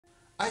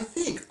I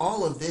think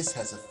all of this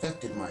has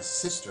affected my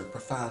sister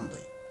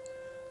profoundly.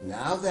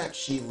 Now that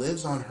she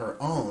lives on her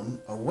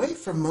own, away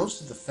from most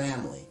of the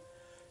family,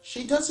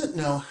 she doesn't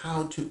know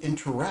how to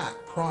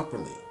interact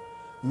properly,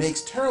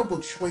 makes terrible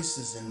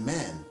choices in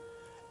men,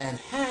 and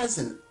has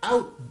an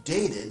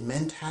outdated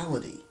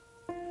mentality.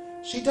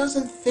 She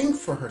doesn't think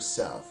for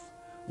herself,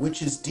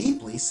 which is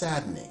deeply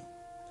saddening.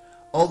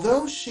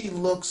 Although she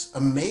looks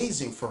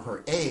amazing for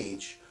her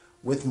age,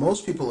 with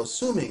most people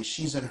assuming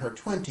she's in her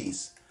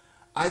 20s,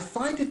 I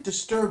find it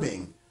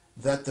disturbing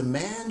that the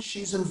man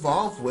she's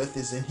involved with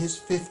is in his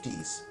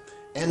 50s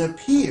and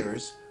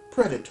appears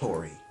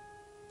predatory.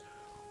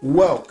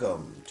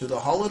 Welcome to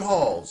the hallowed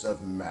halls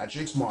of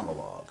Magic's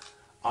Monologue.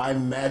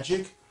 I'm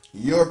Magic,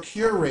 your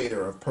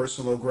curator of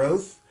personal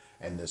growth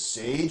and the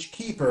sage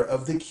keeper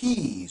of the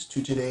keys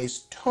to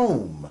today's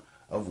tome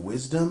of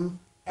wisdom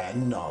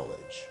and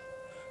knowledge.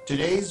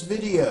 Today's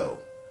video,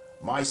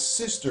 my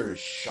sister's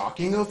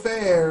shocking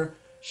affair.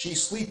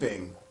 She's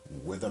sleeping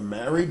with a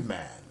married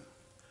man.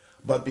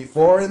 But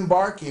before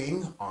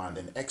embarking on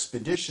an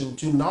expedition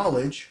to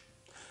knowledge,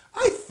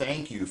 I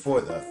thank you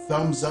for the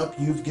thumbs up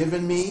you've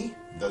given me,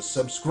 the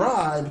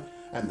subscribe,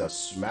 and the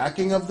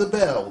smacking of the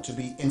bell to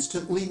be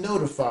instantly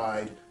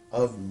notified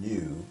of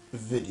new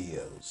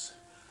videos.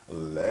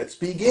 Let's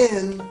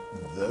begin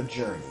the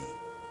journey.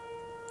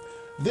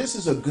 This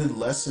is a good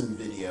lesson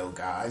video,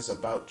 guys,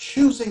 about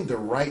choosing the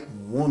right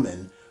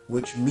woman,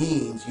 which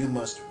means you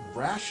must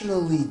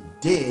rationally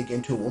dig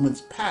into a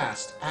woman's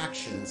past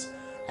actions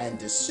and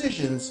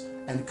decisions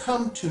and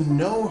come to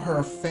know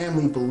her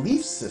family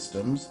belief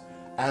systems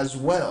as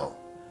well.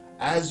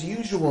 As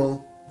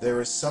usual,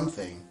 there is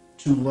something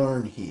to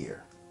learn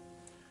here.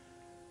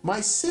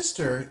 My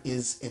sister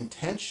is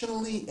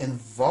intentionally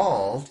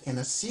involved in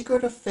a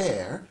secret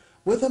affair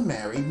with a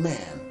married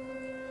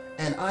man,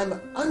 and I'm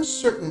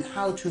uncertain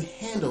how to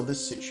handle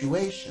this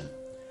situation.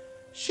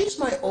 She's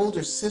my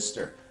older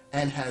sister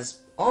and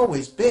has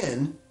always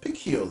been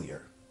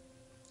peculiar.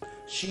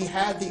 She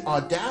had the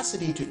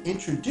audacity to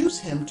introduce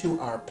him to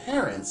our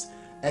parents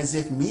as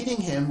if meeting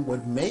him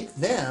would make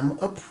them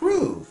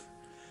approve,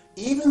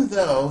 even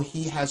though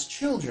he has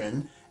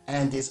children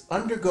and is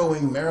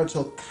undergoing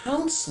marital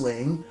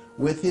counseling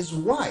with his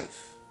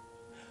wife.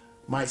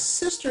 My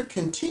sister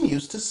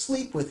continues to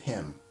sleep with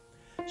him.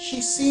 She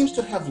seems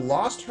to have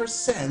lost her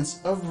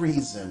sense of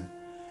reason,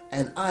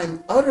 and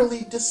I'm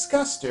utterly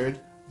disgusted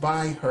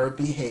by her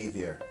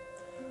behavior.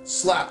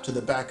 Slap to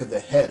the back of the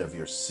head of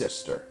your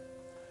sister.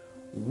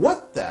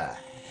 What the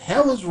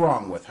hell is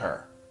wrong with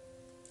her?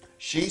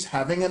 She's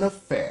having an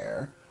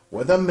affair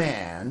with a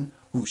man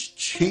who's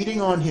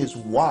cheating on his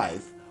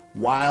wife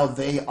while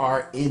they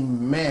are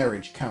in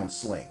marriage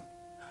counseling.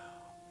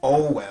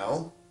 Oh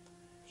well,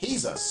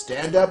 he's a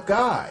stand-up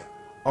guy,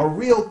 a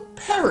real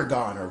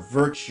paragon of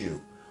virtue.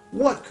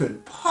 What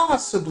could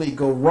possibly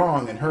go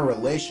wrong in her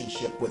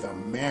relationship with a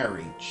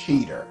married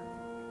cheater?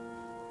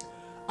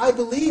 I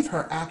believe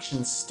her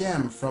actions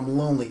stem from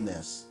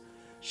loneliness.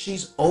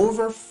 She's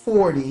over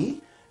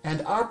 40,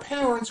 and our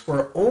parents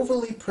were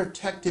overly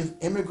protective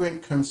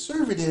immigrant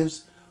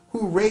conservatives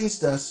who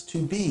raised us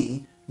to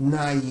be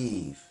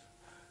naive.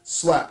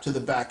 Slap to the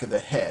back of the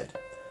head.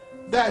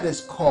 That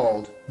is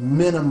called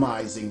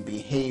minimizing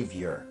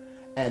behavior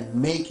and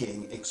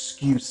making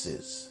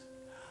excuses.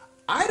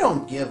 I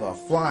don't give a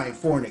flying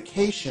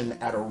fornication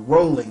at a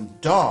rolling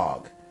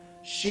dog.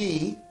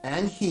 She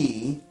and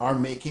he are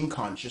making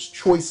conscious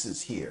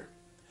choices here.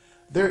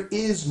 There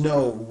is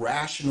no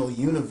rational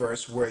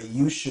universe where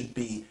you should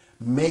be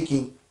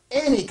making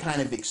any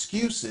kind of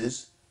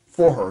excuses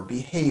for her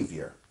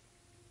behavior.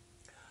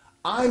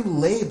 I'm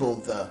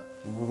labeled the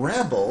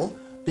rebel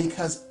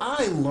because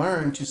I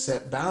learned to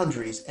set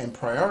boundaries and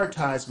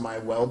prioritize my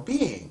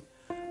well-being.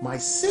 My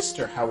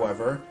sister,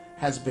 however,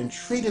 has been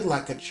treated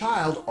like a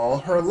child all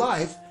her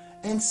life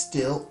and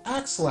still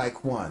acts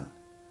like one.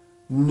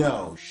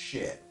 No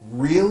shit.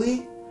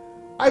 Really?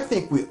 I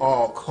think we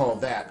all call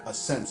that a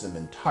sense of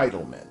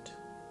entitlement.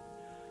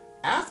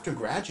 After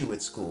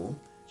graduate school,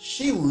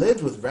 she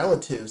lived with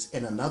relatives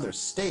in another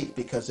state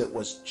because it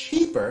was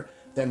cheaper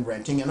than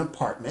renting an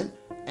apartment,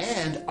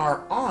 and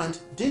our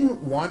aunt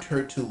didn't want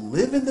her to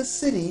live in the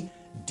city,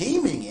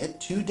 deeming it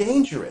too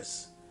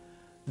dangerous.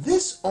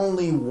 This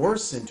only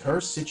worsened her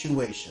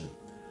situation.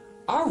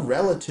 Our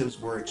relatives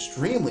were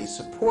extremely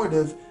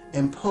supportive,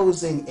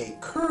 imposing a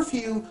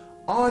curfew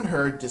on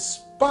her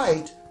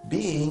despite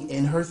being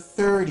in her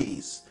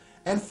 30s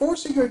and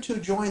forcing her to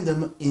join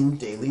them in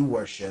daily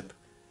worship.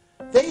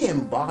 They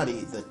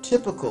embody the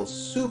typical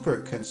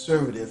super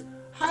conservative,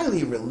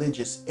 highly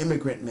religious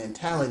immigrant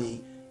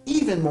mentality,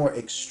 even more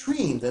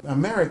extreme than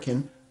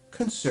American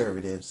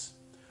conservatives.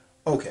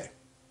 Okay,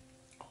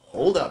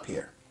 hold up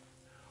here.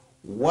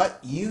 What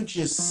you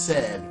just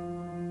said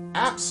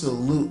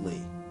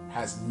absolutely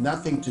has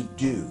nothing to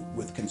do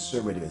with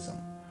conservatism,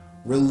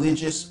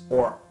 religious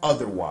or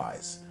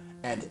otherwise,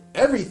 and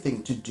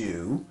everything to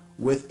do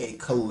with a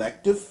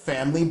collective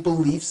family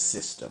belief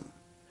system.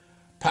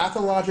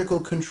 Pathological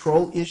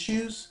control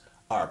issues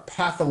are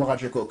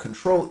pathological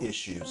control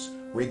issues,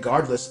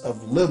 regardless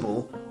of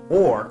liberal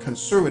or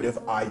conservative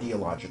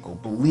ideological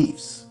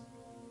beliefs.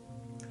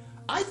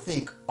 I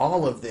think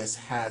all of this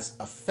has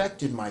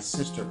affected my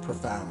sister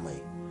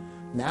profoundly.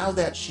 Now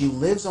that she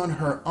lives on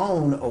her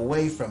own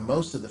away from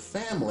most of the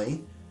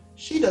family,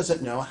 she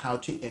doesn't know how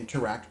to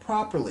interact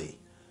properly,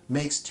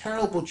 makes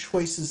terrible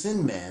choices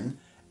in men,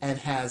 and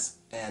has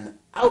an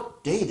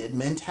outdated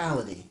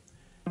mentality.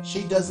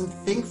 She doesn't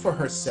think for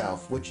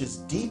herself, which is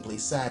deeply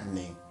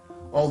saddening.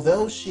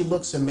 Although she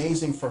looks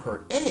amazing for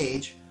her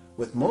age,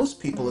 with most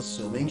people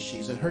assuming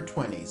she's in her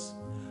 20s.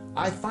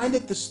 I find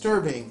it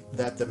disturbing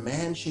that the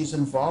man she's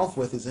involved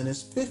with is in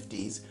his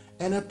 50s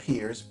and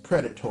appears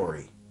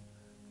predatory.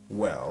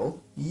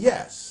 Well,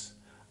 yes.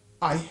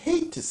 I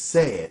hate to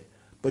say it,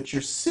 but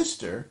your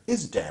sister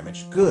is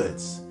damaged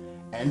goods,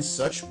 and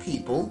such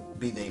people,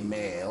 be they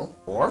male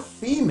or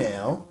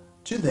female,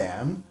 to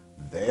them,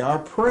 they are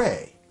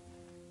prey.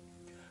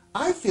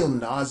 I feel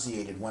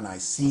nauseated when I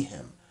see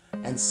him,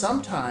 and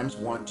sometimes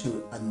want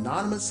to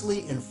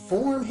anonymously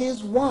inform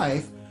his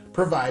wife,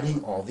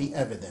 providing all the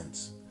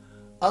evidence.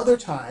 Other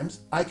times,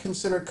 I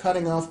consider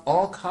cutting off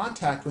all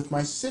contact with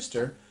my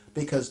sister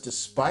because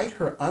despite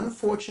her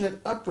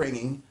unfortunate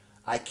upbringing,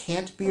 I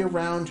can't be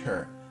around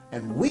her,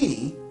 and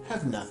we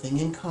have nothing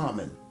in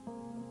common.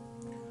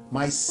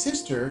 My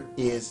sister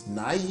is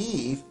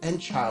naive and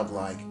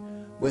childlike,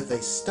 with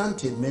a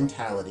stunted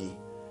mentality.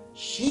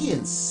 She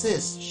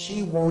insists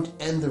she won't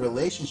end the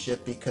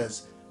relationship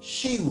because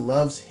she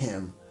loves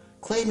him,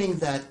 claiming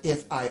that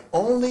if I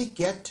only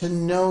get to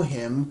know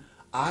him,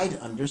 I'd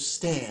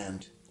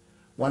understand.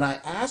 When I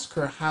asked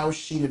her how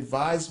she'd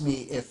advise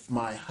me if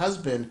my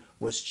husband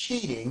was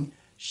cheating,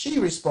 she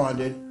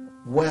responded,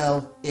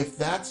 "Well, if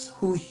that's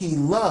who he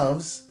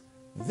loves."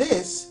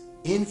 This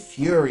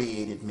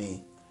infuriated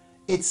me.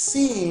 It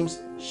seems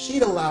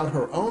she'd allowed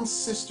her own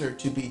sister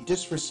to be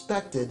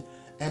disrespected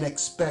and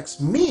expects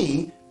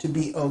me to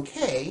be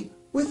okay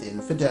with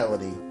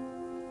infidelity.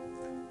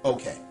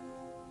 Okay,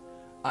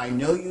 I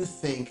know you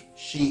think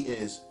she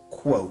is,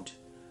 quote,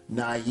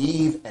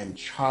 naive and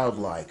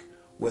childlike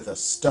with a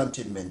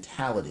stunted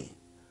mentality.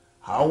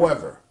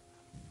 However,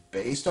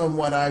 based on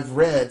what I've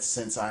read,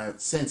 since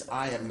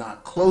I am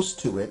not close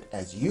to it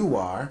as you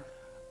are,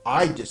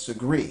 I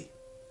disagree.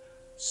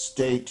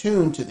 Stay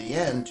tuned to the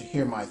end to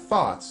hear my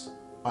thoughts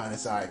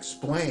as I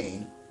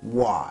explain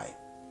why.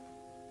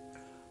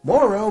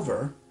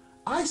 Moreover,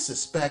 I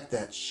suspect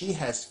that she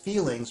has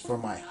feelings for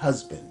my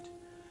husband.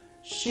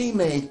 She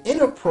made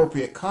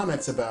inappropriate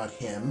comments about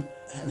him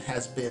and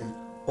has been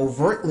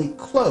overtly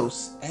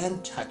close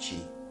and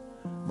touchy.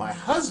 My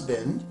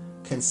husband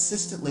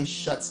consistently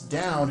shuts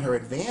down her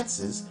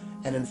advances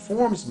and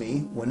informs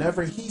me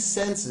whenever he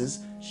senses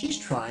she's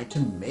trying to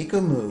make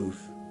a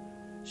move.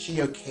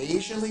 She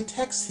occasionally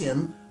texts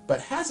him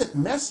but hasn't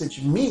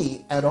messaged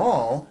me at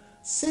all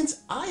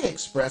since I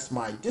expressed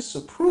my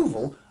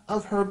disapproval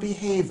of her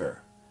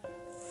behavior.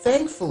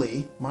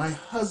 Thankfully, my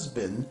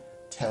husband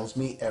tells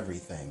me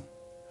everything.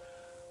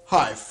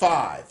 High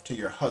five to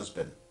your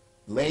husband.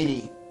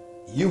 Lady,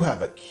 you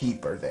have a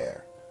keeper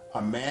there.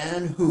 A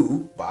man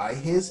who, by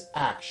his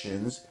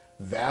actions,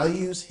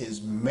 values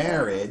his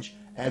marriage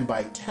and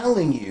by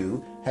telling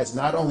you has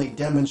not only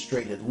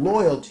demonstrated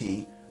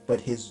loyalty,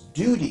 but his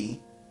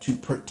duty to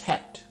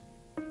protect.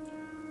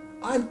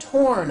 I'm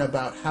torn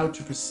about how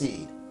to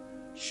proceed.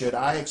 Should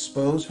I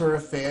expose her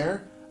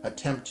affair,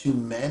 attempt to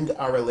mend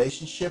our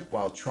relationship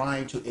while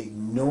trying to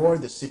ignore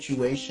the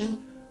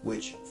situation,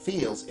 which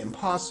feels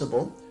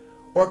impossible,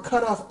 or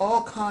cut off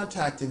all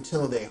contact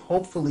until they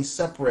hopefully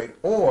separate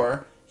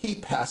or he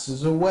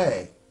passes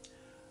away?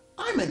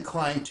 I'm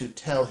inclined to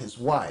tell his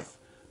wife,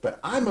 but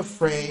I'm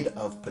afraid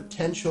of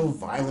potential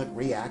violent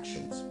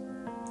reactions.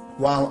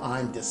 While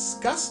I'm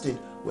disgusted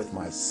with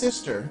my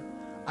sister,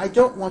 I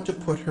don't want to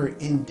put her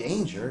in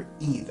danger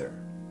either.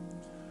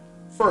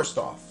 First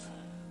off,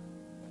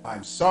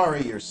 I'm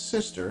sorry your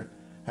sister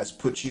has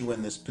put you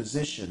in this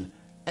position,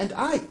 and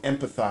I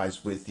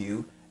empathize with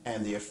you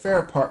and the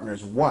affair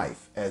partner's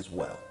wife as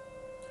well.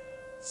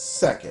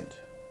 Second,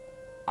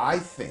 I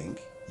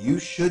think you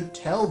should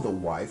tell the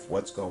wife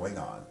what's going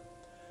on.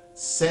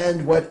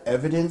 Send what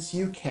evidence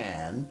you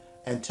can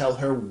and tell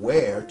her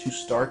where to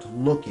start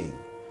looking.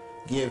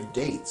 Give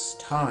dates,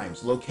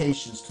 times,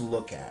 locations to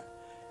look at.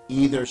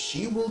 Either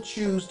she will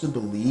choose to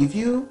believe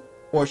you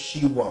or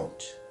she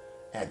won't.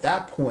 At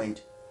that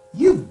point,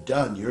 you've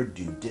done your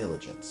due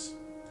diligence.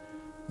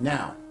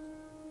 Now,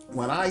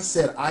 when I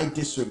said I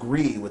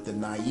disagree with the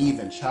naive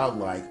and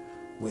childlike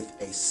with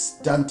a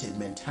stunted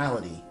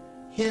mentality,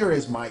 here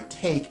is my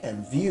take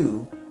and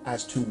view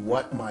as to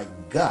what my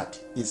gut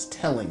is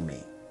telling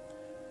me.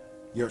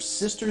 Your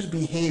sister's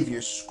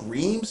behavior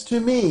screams to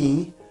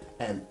me,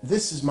 and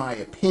this is my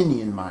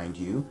opinion, mind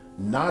you,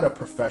 not a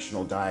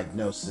professional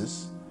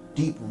diagnosis,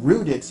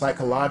 deep-rooted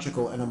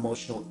psychological and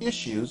emotional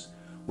issues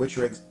which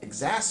are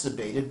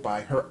exacerbated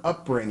by her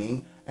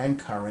upbringing and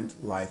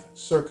current life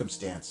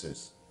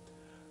circumstances.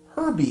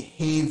 Her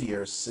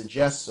behavior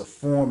suggests a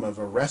form of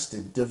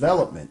arrested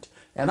development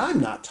and I'm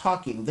not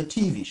talking the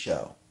TV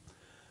show.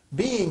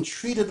 Being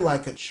treated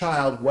like a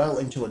child well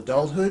into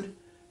adulthood,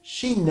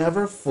 she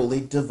never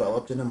fully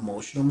developed an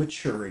emotional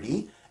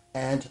maturity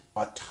and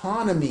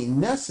autonomy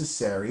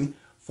necessary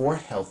for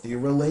healthy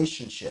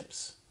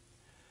relationships.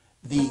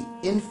 The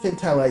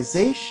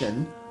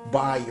infantilization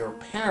by your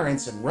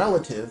parents and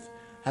relatives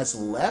has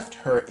left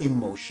her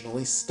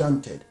emotionally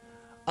stunted,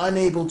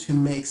 unable to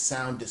make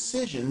sound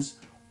decisions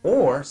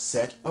or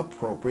set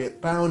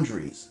appropriate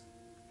boundaries.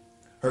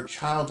 Her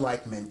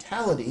childlike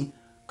mentality,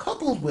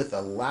 coupled with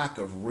a lack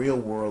of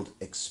real-world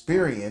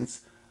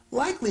experience,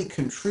 likely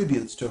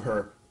contributes to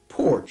her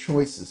poor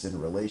choices in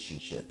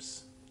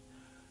relationships.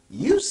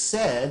 You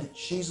said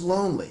she's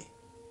lonely.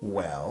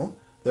 Well,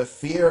 the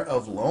fear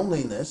of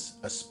loneliness,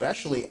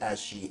 especially as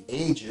she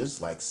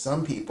ages like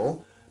some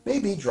people, may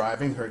be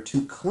driving her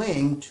to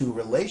cling to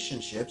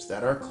relationships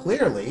that are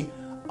clearly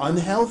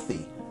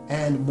unhealthy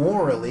and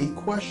morally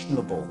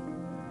questionable.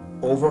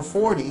 Over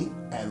 40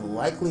 and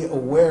likely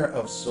aware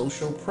of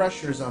social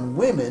pressures on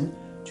women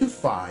to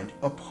find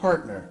a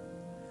partner.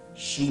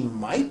 She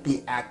might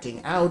be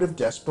acting out of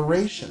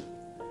desperation.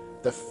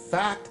 The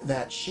fact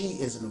that she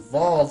is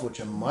involved with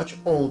a much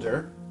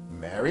older,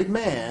 married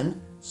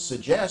man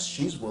suggests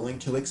she's willing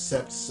to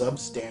accept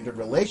substandard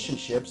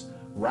relationships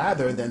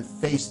rather than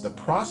face the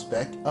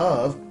prospect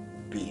of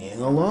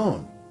being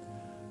alone.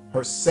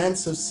 Her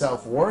sense of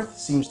self-worth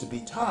seems to be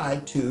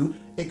tied to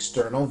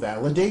external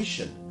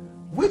validation,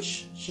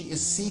 which she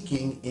is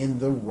seeking in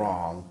the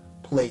wrong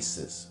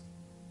places.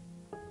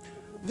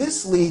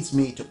 This leads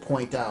me to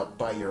point out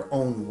by your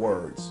own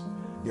words,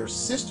 your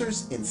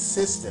sister's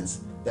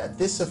insistence that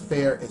this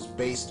affair is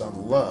based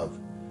on love,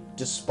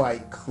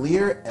 despite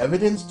clear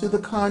evidence to the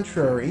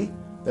contrary,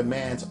 the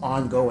man's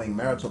ongoing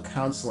marital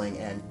counseling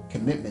and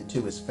commitment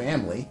to his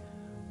family,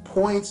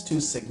 points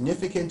to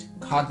significant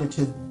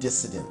cognitive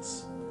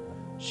dissonance.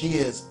 She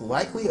is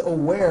likely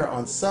aware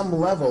on some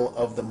level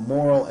of the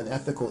moral and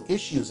ethical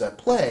issues at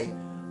play,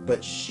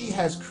 but she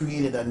has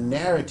created a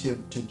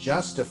narrative to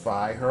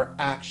justify her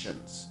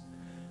actions.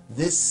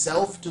 This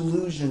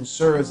self-delusion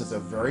serves as a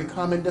very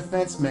common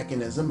defense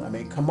mechanism. I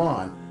mean, come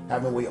on,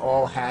 haven't we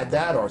all had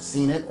that or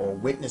seen it or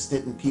witnessed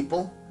it in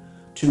people?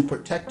 To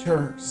protect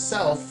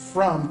herself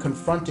from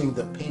confronting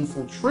the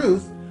painful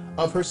truth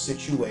of her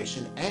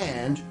situation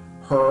and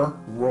her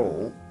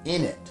role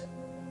in it.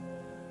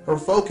 Her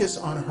focus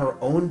on her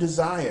own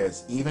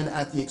desires, even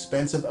at the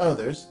expense of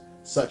others,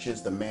 such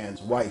as the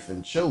man's wife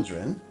and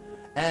children,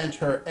 and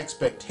her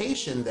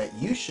expectation that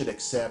you should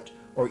accept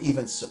or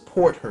even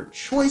support her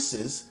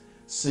choices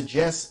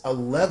suggests a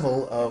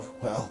level of,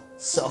 well,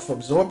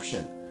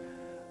 self-absorption.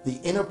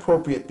 The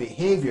inappropriate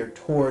behavior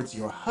towards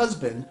your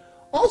husband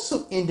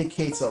also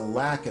indicates a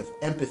lack of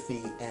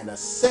empathy and a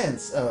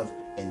sense of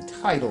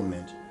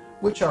entitlement,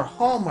 which are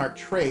hallmark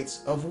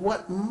traits of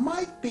what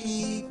might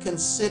be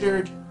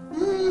considered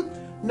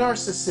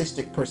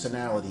narcissistic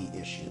personality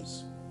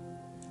issues.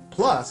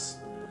 Plus,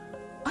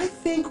 I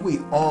think we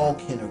all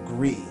can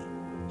agree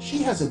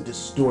she has a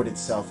distorted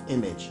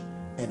self-image,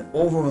 an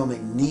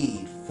overwhelming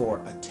need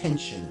for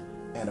attention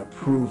and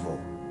approval.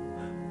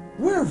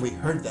 Where have we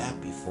heard that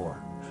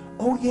before?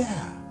 Oh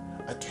yeah,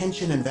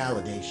 attention and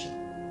validation.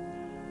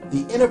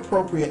 The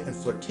inappropriate and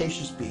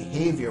flirtatious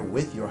behavior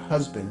with your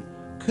husband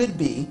could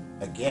be,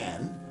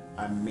 again,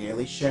 I'm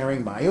merely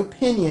sharing my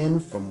opinion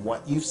from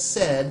what you've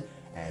said,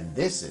 and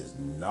this is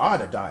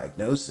not a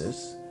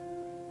diagnosis.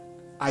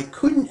 I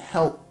couldn't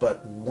help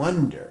but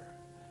wonder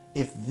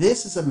if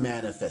this is a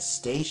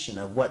manifestation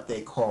of what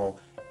they call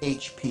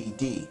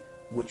HPD,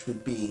 which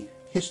would be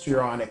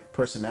Histrionic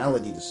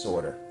Personality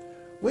Disorder,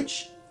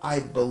 which I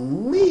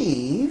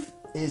believe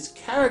is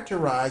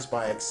characterized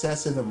by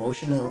excessive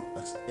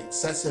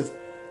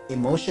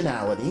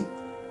emotionality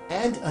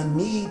and a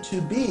need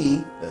to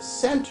be the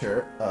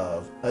center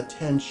of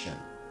attention.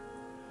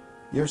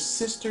 Your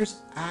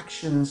sister's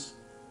actions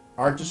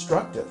are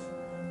destructive,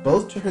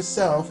 both to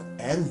herself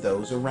and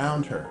those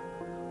around her.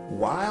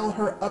 While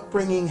her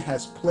upbringing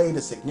has played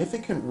a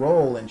significant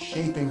role in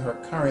shaping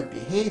her current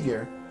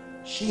behavior,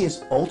 she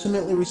is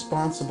ultimately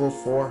responsible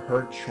for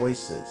her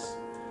choices.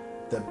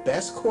 The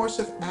best course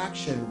of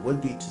action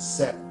would be to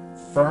set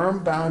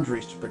firm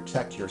boundaries to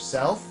protect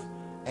yourself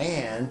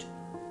and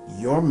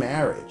your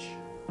marriage.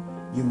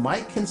 You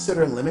might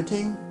consider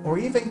limiting or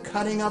even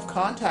cutting off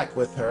contact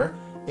with her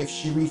if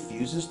she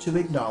refuses to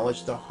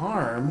acknowledge the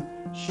harm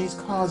she's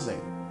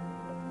causing.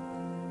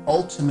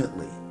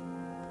 Ultimately,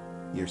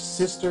 your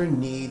sister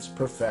needs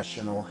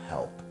professional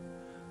help,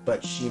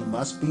 but she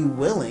must be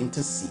willing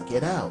to seek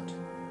it out.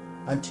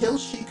 Until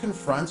she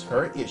confronts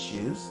her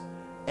issues,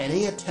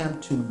 any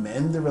attempt to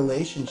mend the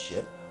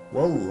relationship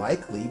will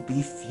likely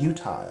be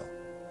futile.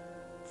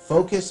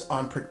 Focus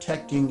on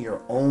protecting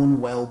your own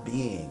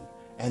well-being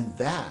and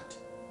that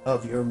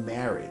of your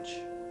marriage,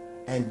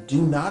 and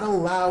do not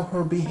allow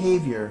her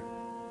behavior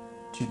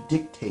to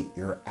dictate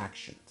your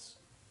actions.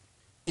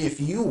 If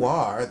you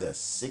are the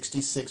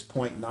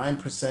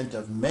 66.9%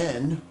 of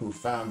men who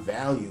found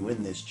value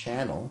in this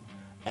channel,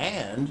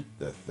 and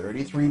the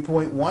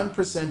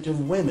 33.1%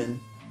 of women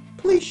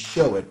please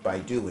show it by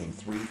doing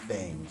 3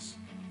 things.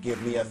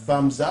 Give me a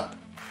thumbs up,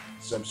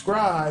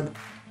 subscribe,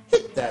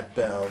 hit that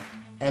bell,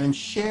 and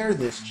share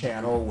this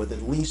channel with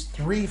at least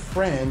 3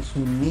 friends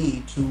who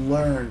need to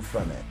learn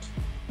from it.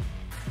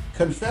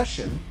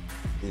 Confession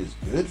is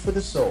good for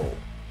the soul.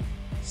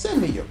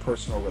 Send me your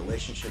personal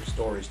relationship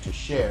stories to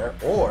share,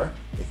 or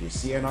if you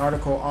see an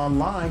article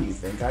online you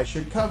think I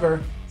should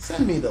cover,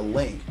 send me the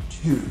link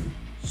to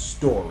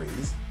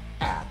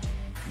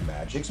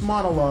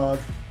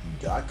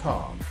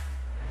stories@magicsmonologue.com.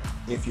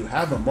 If you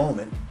have a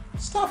moment,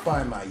 stop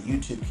by my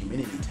YouTube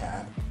community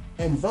tab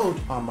and vote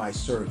on my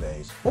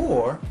surveys,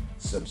 or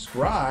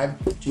subscribe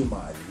to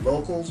my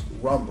Locals,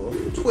 Rumble,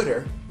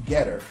 Twitter,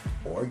 Getter,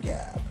 or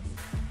Gab.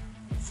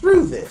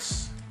 Through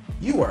this,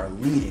 you are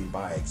leading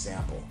by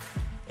example,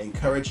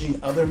 encouraging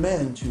other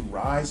men to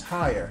rise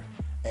higher,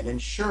 and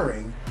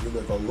ensuring you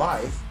live a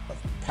life of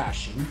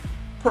passion,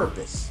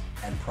 purpose,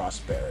 and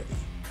prosperity.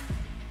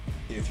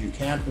 If you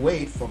can't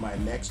wait for my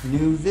next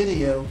new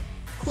video,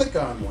 click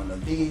on one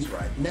of these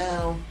right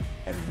now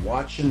and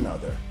watch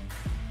another.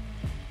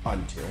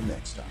 Until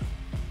next time.